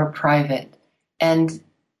professional or private. And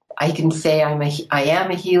I can say I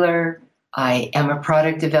am a healer. I am a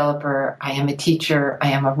product developer. I am a teacher.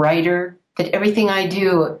 I am a writer. That everything I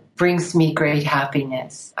do brings me great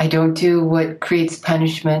happiness. I don't do what creates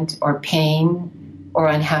punishment or pain or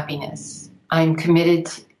unhappiness. I'm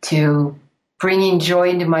committed to bringing joy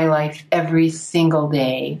into my life every single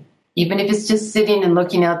day, even if it's just sitting and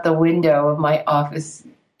looking out the window of my office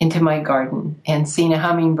into my garden and seeing a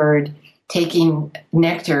hummingbird taking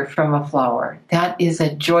nectar from a flower. That is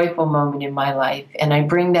a joyful moment in my life, and I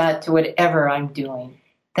bring that to whatever I'm doing.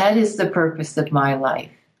 That is the purpose of my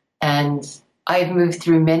life. And I've moved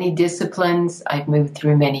through many disciplines. I've moved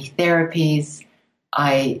through many therapies.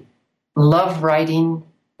 I love writing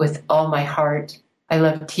with all my heart. I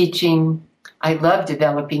love teaching. I love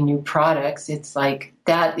developing new products. It's like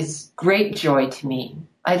that is great joy to me.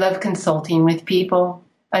 I love consulting with people.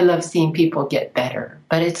 I love seeing people get better.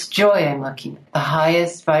 But it's joy I'm looking at, the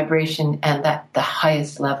highest vibration and the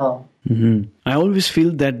highest level. Mm-hmm. I always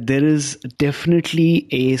feel that there is definitely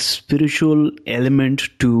a spiritual element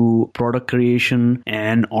to product creation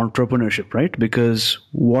and entrepreneurship, right? Because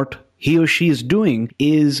what he or she is doing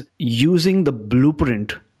is using the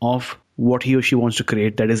blueprint of what he or she wants to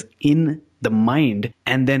create that is in the mind,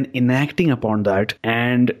 and then enacting upon that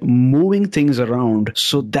and moving things around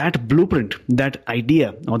so that blueprint, that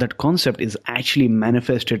idea or that concept is actually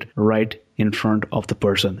manifested right in front of the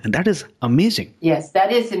person. And that is amazing. Yes,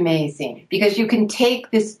 that is amazing, because you can take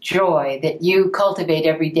this joy that you cultivate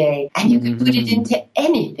every day and you can put it into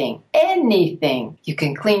anything. You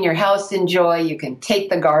can clean your house in joy. You can take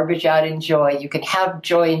the garbage out in joy. You can have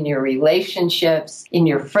joy in your relationships, in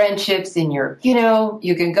your friendships,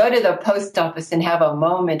 you can go to the post office and have a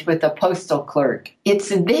moment with the postal clerk. It's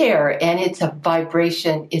there, and it's a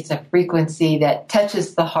vibration. It's a frequency that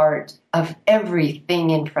touches the heart of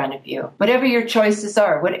everything in front of you. Whatever your choices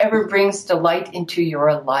are, whatever brings delight into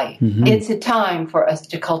your life. It's a time for us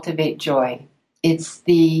to cultivate joy.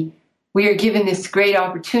 We are given this great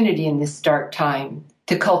opportunity in this dark time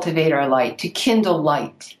to cultivate our light, to kindle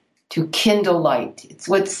light. It's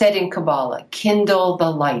what's said in Kabbalah, kindle the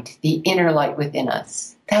light, the inner light within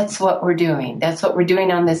us. That's what we're doing. That's what we're doing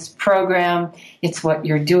on this program. It's what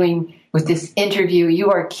you're doing with this interview. You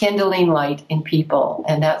are kindling light in people.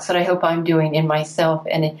 And that's what I hope I'm doing in myself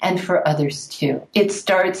and for others too. It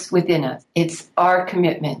starts within us. It's our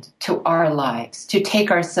commitment to our lives, to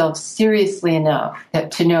take ourselves seriously enough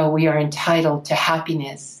to know we are entitled to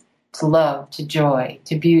happiness, to love, to joy,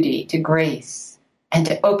 to beauty, to grace, and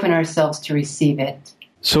to open ourselves to receive it.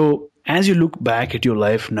 So, as you look back at your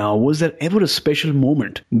life now, was there ever a special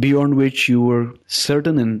moment beyond which you were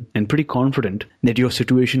certain and pretty confident that your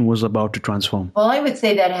situation was about to transform? Well, I would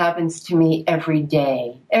say that happens to me every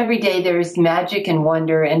day. Every day there is magic and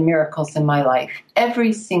wonder and miracles in my life.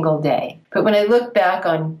 Every single day. But when I look back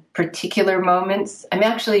on particular moments, I'm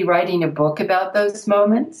actually writing a book about those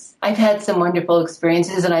moments. I've had some wonderful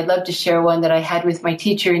experiences, and I'd love to share one that I had with my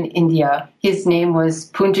teacher in India. His name was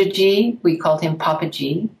Punjaji. We called him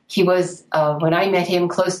Papaji. He was, when I met him,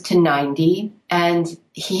 close to 90, and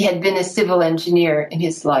he had been a civil engineer in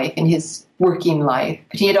his life, in his working life.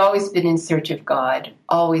 But he had always been in search of God.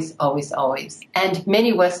 Always, always, always. And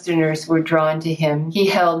many Westerners were drawn to him. He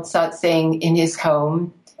held satsang in his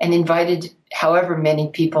home and invited however many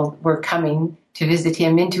people were coming to visit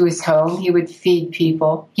him into his home. He would feed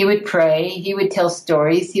people. He would pray. He would tell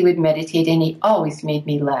stories. He would meditate, and he always made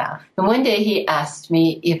me laugh. And one day he asked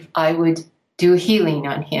me if I would do healing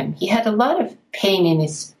on him. He had a lot of pain in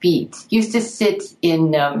his feet. He used to sit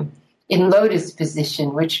in lotus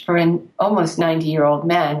position, which for an almost 90-year-old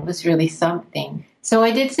man was really something. So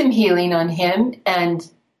I did some healing on him, and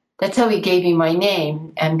that's how he gave me my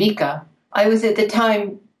name, Ambika. I was at the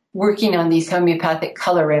time working on these homeopathic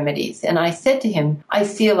color remedies, and I said to him, I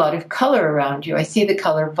see a lot of color around you. I see the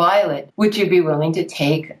color violet. Would you be willing to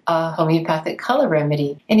take a homeopathic color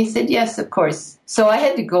remedy? And he said, yes, of course. So I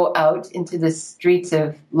had to go out into the streets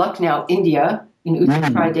of Lucknow, India, in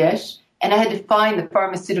Uttar Pradesh, and I had to find the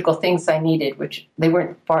pharmaceutical things I needed, which they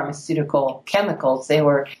weren't pharmaceutical chemicals. They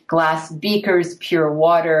were glass beakers, pure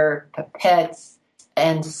water, pipettes,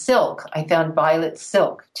 and silk. I found violet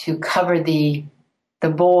silk to cover the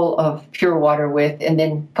bowl of pure water with, and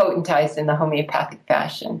then potentized in the homeopathic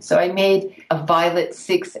fashion. So I made a violet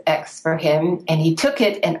 6X for him, and he took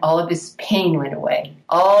it, and all of his pain went away.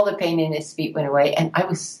 All the pain in his feet went away, and I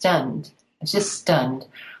was stunned. I was just stunned.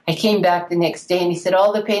 I came back the next day, and he said,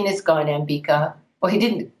 all the pain is gone, Ambika. Well, he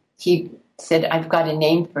didn't. He said, I've got a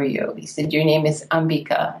name for you. He said, your name is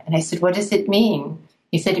Ambika. And I said, what does it mean?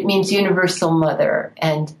 He said, it means universal mother,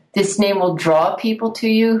 and this name will draw people to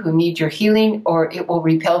you who need your healing, or it will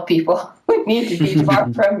repel people who need to be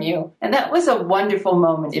far from you. And that was a wonderful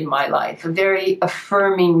moment in my life, a very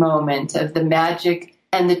affirming moment of the magic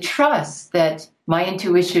and the trust that my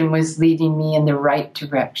intuition was leading me in the right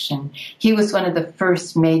direction. He was one of the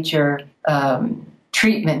first major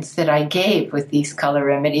treatments that I gave with these color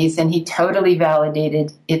remedies, and he totally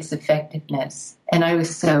validated its effectiveness. And I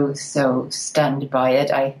was so stunned by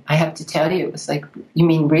it. I have to tell you, it was like, you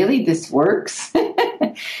mean really this works? But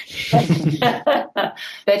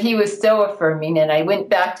he was so affirming, and I went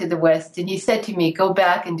back to the West, and he said to me, go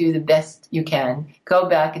back and do the best you can. Go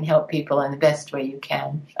back and help people in the best way you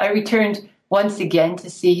can. I returned once again to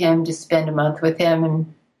see him, to spend a month with him,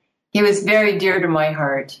 and he was very dear to my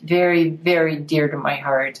heart, very, very dear to my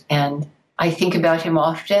heart. And I think about him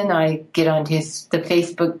often. I get onto the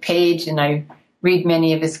Facebook page, and I read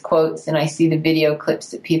many of his quotes, and I see the video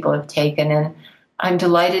clips that people have taken, and I'm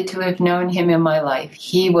delighted to have known him in my life.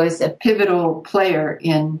 He was a pivotal player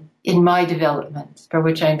in my development, for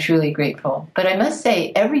which I'm truly grateful. But I must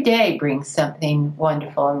say, every day brings something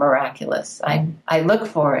wonderful and miraculous. I look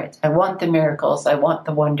for it. I want the miracles. I want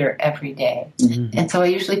the wonder every day. Mm-hmm. And so I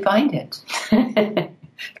usually find it.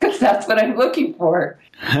 Because that's what I'm looking for.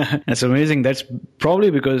 That's amazing. That's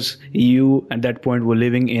probably because you, at that point, were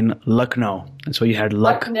living in Lucknow. And so you had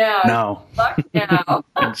luck now. Luck now.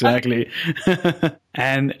 Exactly.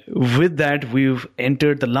 And with that, we've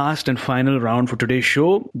entered the last and final round for today's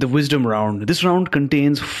show, the wisdom round. This round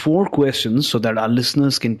contains 4 questions so that our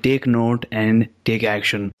listeners can take note and take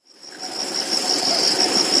action.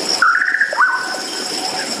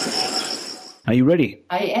 Are you ready?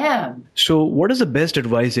 I am. So what is the best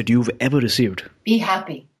advice that you've ever received? Be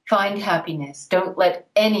happy. Find happiness. Don't let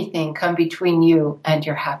anything come between you and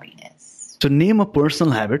your happiness. So name a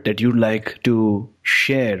personal habit that you'd like to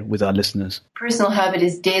share with our listeners. Personal habit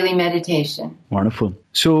is daily meditation. Wonderful.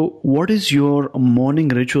 So what is your morning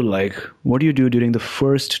ritual like? What do you do during the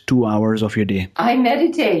first 2 hours of your day? I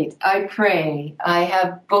meditate. I pray. I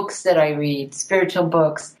have books that I read, spiritual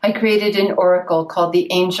books. I created an oracle called the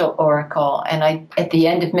Angel Oracle. And at the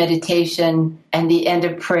end of meditation and the end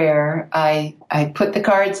of prayer, I put the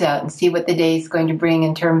cards out and see what the day is going to bring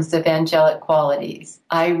in terms of angelic qualities.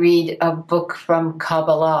 I read a book from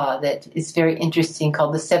Kabbalah that is very interesting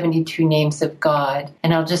called The 72 Names of God.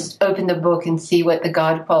 And I'll just open the book and see what the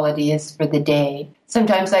God quality is for the day.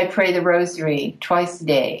 Sometimes I pray the rosary twice a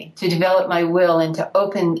day to develop my will and to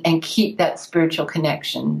open and keep that spiritual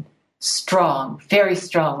connection strong, very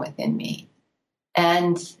strong within me.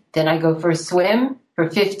 And then I go for a swim for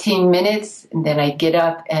 15 minutes, and then I get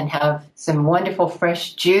up and have some wonderful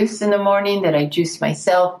fresh juice in the morning that I juice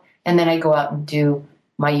myself, and then I go out and do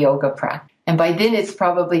my yoga practice. And by then it's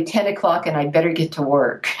probably 10 o'clock and I better get to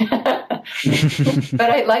work. But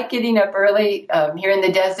I like getting up early. Here in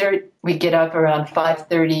the desert, we get up around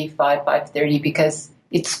 5:30 because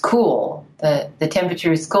it's cool. The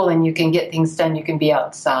temperature is cool and you can get things done. You can be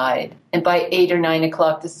outside. And by 8 or 9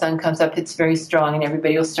 o'clock, the sun comes up. It's very strong and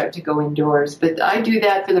everybody will start to go indoors. But I do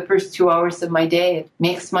that for the first 2 hours of my day. It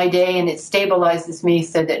makes my day and it stabilizes me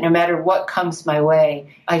so that no matter what comes my way,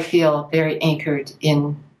 I feel very anchored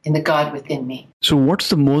in the God within me. So what's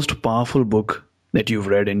the most powerful book that you've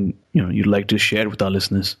read and you'd like to share with our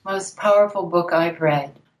listeners? Most powerful book I've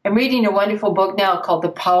read. I'm reading a wonderful book now called The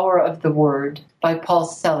Power of the Word by Paul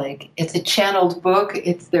Selig. It's a channeled book.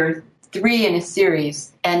 There are 3 in a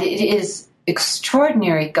series, and it is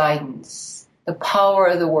extraordinary guidance. The power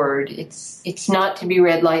of the Word. It's not to be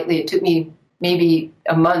read lightly. It took me maybe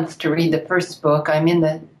a month to read the first book. I'm in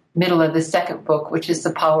the middle of the second book, which is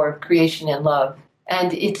The Power of Creation and Love.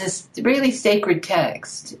 And it's a really sacred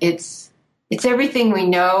text. It's everything we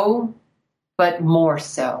know, but more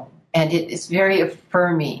so. And it is very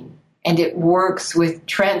affirming. And it works with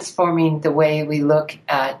transforming the way we look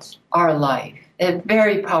at our life. They're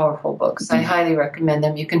very powerful books. I highly recommend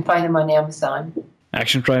them. You can find them on Amazon.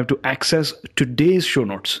 Action Tribe, to access today's show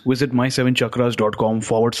notes, visit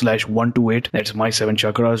my7chakras.com/128. That's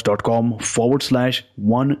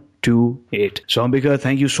my7chakras.com/128. 928. So Ambika,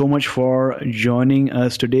 thank you so much for joining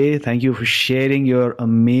us today. Thank you for sharing your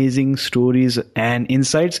amazing stories and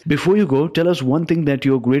insights. Before you go, tell us one thing that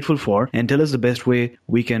you're grateful for and tell us the best way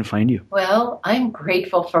we can find you. Well, I'm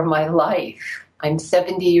grateful for my life. I'm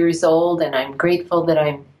 70 years old and I'm grateful that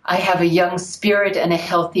I have a young spirit and a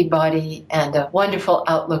healthy body and a wonderful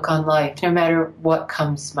outlook on life, no matter what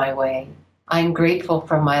comes my way. I'm grateful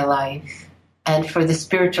for my life and for the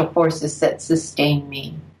spiritual forces that sustain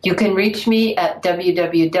me. You can reach me at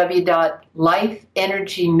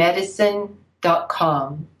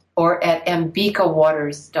www.lifeenergymedicine.com or at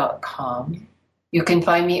ambikawauters.com. You can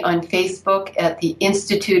find me on Facebook at the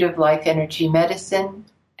Institute of Life Energy Medicine,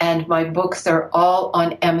 and my books are all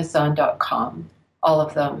on Amazon.com. All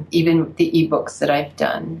of them, even the ebooks that I've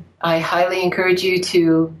done. I highly encourage you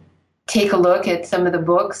to take a look at some of the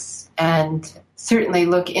books and certainly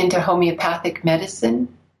look into homeopathic medicine,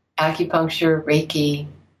 acupuncture, Reiki,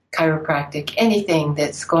 chiropractic, anything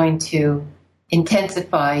that's going to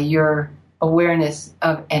intensify your awareness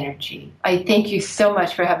of energy. I thank you so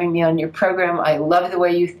much for having me on your program. I love the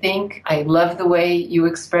way you think. I love the way you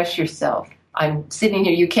express yourself. I'm sitting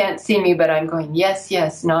here, you can't see me, but I'm going, yes,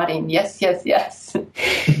 yes, nodding, yes, yes, yes.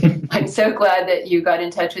 I'm so glad that you got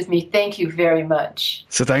in touch with me. Thank you very much.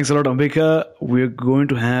 So thanks a lot, Ambika. We're going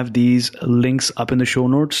to have these links up in the show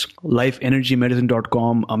notes,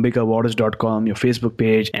 lifeenergymedicine.com, ambikawauters.com, your Facebook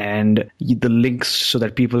page, and the links so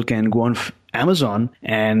that people can go on Amazon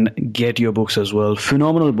and get your books as well.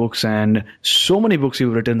 Phenomenal books and so many books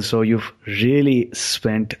you've written. So you've really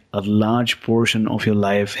spent a large portion of your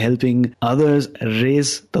life helping others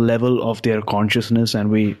raise the level of their consciousness, and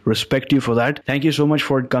we respect you for that. Thank you so much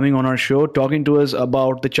for coming on our show, talking to us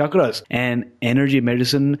about the chakras and energy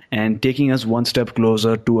medicine and taking us one step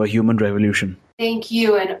closer to a human revolution. Thank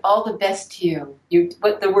you, and all the best to you.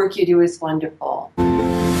 What the work you do is wonderful.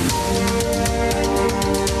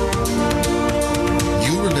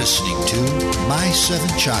 Listening to My Seven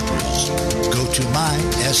Chakras. Go to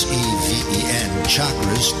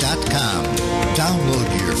chakras.com.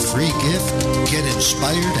 Download your free gift, get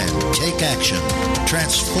inspired, and take action.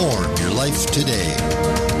 Transform your life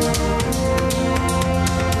today.